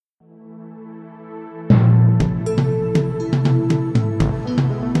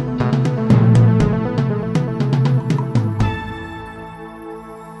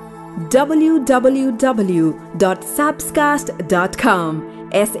www.sabscast.com.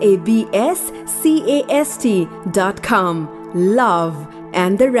 sabscast.com. Love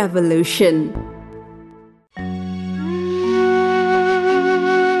and the Revolution.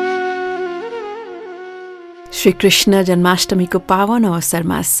 Shri Krishna जन्माष्टमीको पावन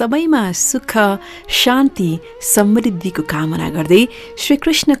अवसरमा सबैमा सुख, शान्ति, समृद्धिको कामना गर्दै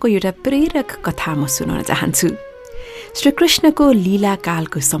श्रीकृष्णको एउटा प्रेरक कथा म सुनाउन चाहन्छु। श्रीकृष्णको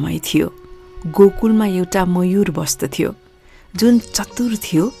लीलाकालको समय थियो। गोकुलमा एउटा मयूर बस्दथ्यो जुन चतुर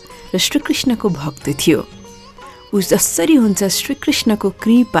थियो र श्रीकृष्णको भक्त थियो। ऊ जसरी हुन्छ श्रीकृष्णको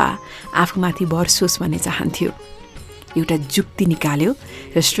कृपा आफूमाथि बर्सोस् भन्ने चाहन्थ्यो। एउटा जुक्ति निकाल्यो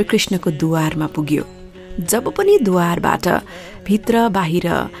र श्रीकृष्णको द्वारमा पुग्यो। जब पनि द्वारबाट भित्र बाहिर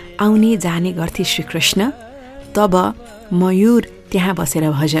आउने जाने गर्थे श्रीकृष्ण, तब मयूर त्यहाँ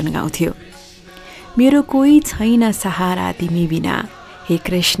बसेर भजन गाउँथ्यो। मेरो कोही छैन सहारा तिमी बिना, हे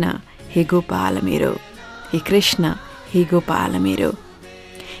कृष्ण हे गोपाल मेरो, हे कृष्ण हे गोपाल मेरो।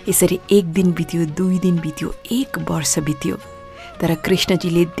 यसरी 1 दिन बित्यो, 2 दिन बित्यो, 1 वर्ष बित्यो। तर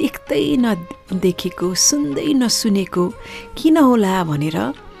कृष्णजीले देख्दै नदेखेको, सुन्दै नसुनेको किन होला भनेर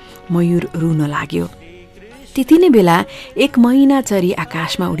मयूर रुन लाग्यो। त्यति नै बेला 1 मैनाचरी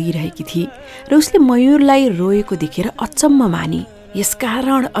आकाशमा उडिरहेकी थिए र उसले मयूरलाई रोएको देखेर अचम्म मानी।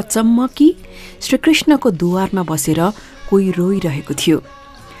 यसकारण अचम्म कि श्रीकृष्णको द्वारमा बसेर कोही रोइरहेको थियो।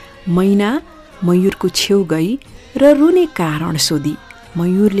 मैना मयूरको छेउ गई र रुने कारण सोधी।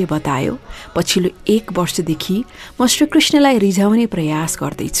 मयूरले बतायो, पछिल्लो 1 वर्षदेखि म श्रीकृष्णलाई रिझाउने प्रयास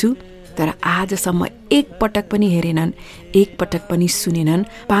गर्दैछु, तर आजसम्म 1 पटक पनि हेरेनन्, 1 पटक पनि सुनेनन्,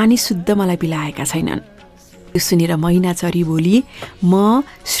 पानी शुद्ध मलाई पिलाएका छैनन्। यो सुनेर मैनाचरी बोली, म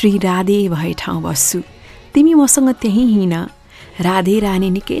श्री राधे भए ठाउँ बस्छु, तिमी मसँग त्यहीँ हिँड। राधे रानी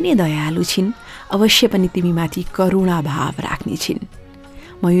निकै नै दयालु छिन्, अवश्य पनि तिमीमाथि करुणा भाव राख्ने छिन्।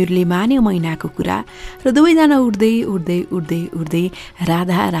 मयूरले मान्यो मैनाको कुरा र दुवैजना उड्दै उड्दै उड्दै उड्दै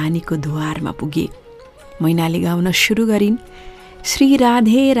राधा रानीको द्वारमा पुगे। मैनाले गाउन सुरु गरिन्, श्री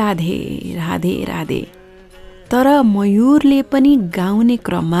राधे राधे राधे राधे। तर मयूरले पनि गाउने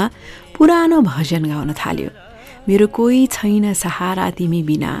क्रममा पुरानो भजन गाउन थाल्यो। मेरो कोही छैन सहारा तिमी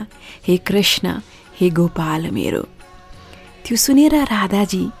बिना, हे कृष्ण हे गोपाल मेरो। त्यो सुनेर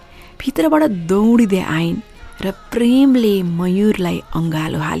राधाजी भित्रबाट दौडिँदै आइन् र प्रेमले मयूरलाई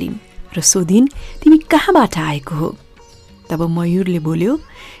अङ्गालो हालिन् र सोधिन्, तिमी कहाँबाट आएको हो? तब मयूरले बोल्यो,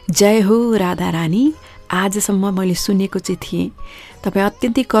 जय हो राधा रानी, आजसम्म मैले सुनेको चाहिँ थिएँ तपाईँ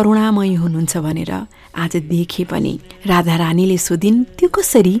अत्यन्तै करुणामयी हुनुहुन्छ भनेर, आज देखे पनि। राधा रानीले सोधिन्, त्यो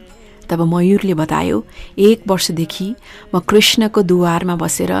कसरी? तब मयूरले बतायो, 1 वर्षदेखि म कृष्णको द्वारमा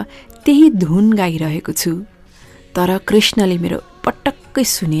बसेर त्यही धुन गाइरहेको छु, तर कृष्णले मेरो पटक्कै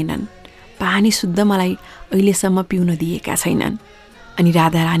सुनेनन्, पानी शुद्ध मलाई अहिलेसम्म पिउन दिएका छैनन्। अनि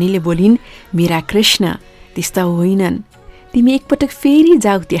राधा रानीले बोलिन्, मेरा कृष्ण त्यस्ता होइनन्, तिमी एकपटक फेरि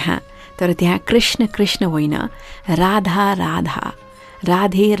जाऊ त्यहाँ, तर त्यहाँ कृष्ण कृष्ण होइन, राधा राधा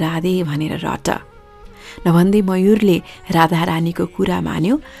राधे राधे भनेर रट। नभन्दै मयूरले राधा रानीको कुरा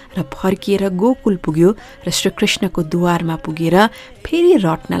मान्यो र फर्किएर गोकुल पुग्यो र श्रीकृष्णको द्वारमा पुगेर फेरि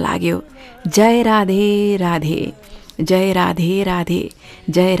रट्न लाग्यो, जय राधे राधे जय राधे राधे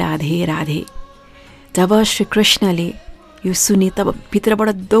जय राधे राधे। जब श्रीकृष्णले यो सुने तब भित्रबाट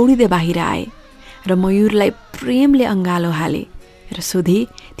दौडिँदै बाहिर आए र मयूरलाई प्रेमले अङ्गालो हाले र सोधे,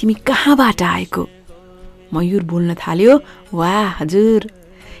 तिमी कहाँबाट आएको? मयूर बोल्न थाल्यो, वाह हजुर,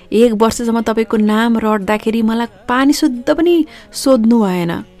 1 वर्षसम्म तपाईँको नाम रट्दाखेरि मलाई पानी शुद्ध पनि सोध्नु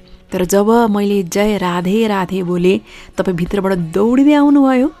भएन, तर जब मैले जय राधे राधे बोले तपाईँ भित्रबाट दौडिँदै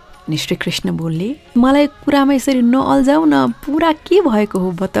आउनुभयो। अनि श्रीकृष्ण बोल्ने, मलाई कुरामा यसरी नअल्झाउ न, पुरा के भएको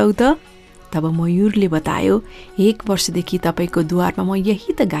हो बताऊ त? तब मयूरले बतायो, 1 वर्षदेखि तपाईँको द्वारमा म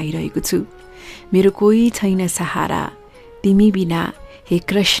यही त गाइरहेको छु, मेरो कोही छैन सहारा तिमी बिना, हे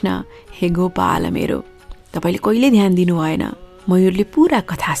कृष्ण हे गोपाल मेरो। तपाईँले कहिले ध्यान दिनु भएन। मयूरले पूरा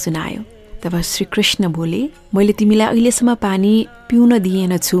कथा सुनायो। तब श्रीकृष्ण बोले, मैले तिमीलाई अहिलेसम्म पानी पिउन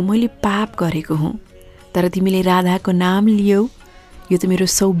दिएन छु, मैले पाप गरेको हुँ, तर तिमीले राधाको नाम लियौ, यो त मेरो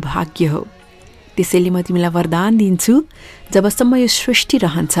सौभाग्य हो। त्यसैले म तिमीलाई वरदान दिन्छु, जबसम्म यो सृष्टि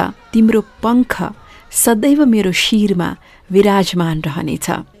रहन्छ तिम्रो पङ्ख सदैव मेरो शिरमा विराजमान रहनेछ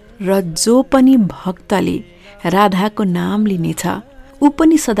र जो पनि भक्तले राधाको नाम लिनेछ ऊ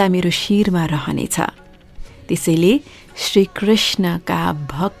पनि सदा मेरो शिरमा रहनेछ। त्यसैले श्रीकृष्णका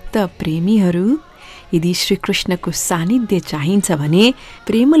भक्त प्रेमीहरू, यदि श्रीकृष्णको सानिध्य चाहिन्छ भने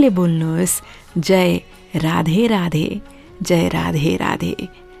प्रेमले बोल्नुहोस्, जय राधे राधे जय राधे राधे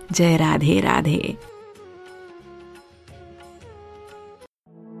जय Radhe Radhe.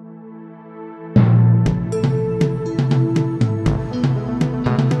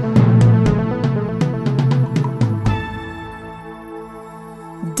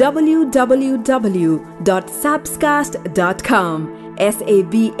 www.sabscast.com.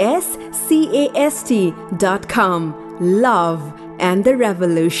 SABSCAST.com. Love and the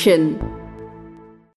Revolution.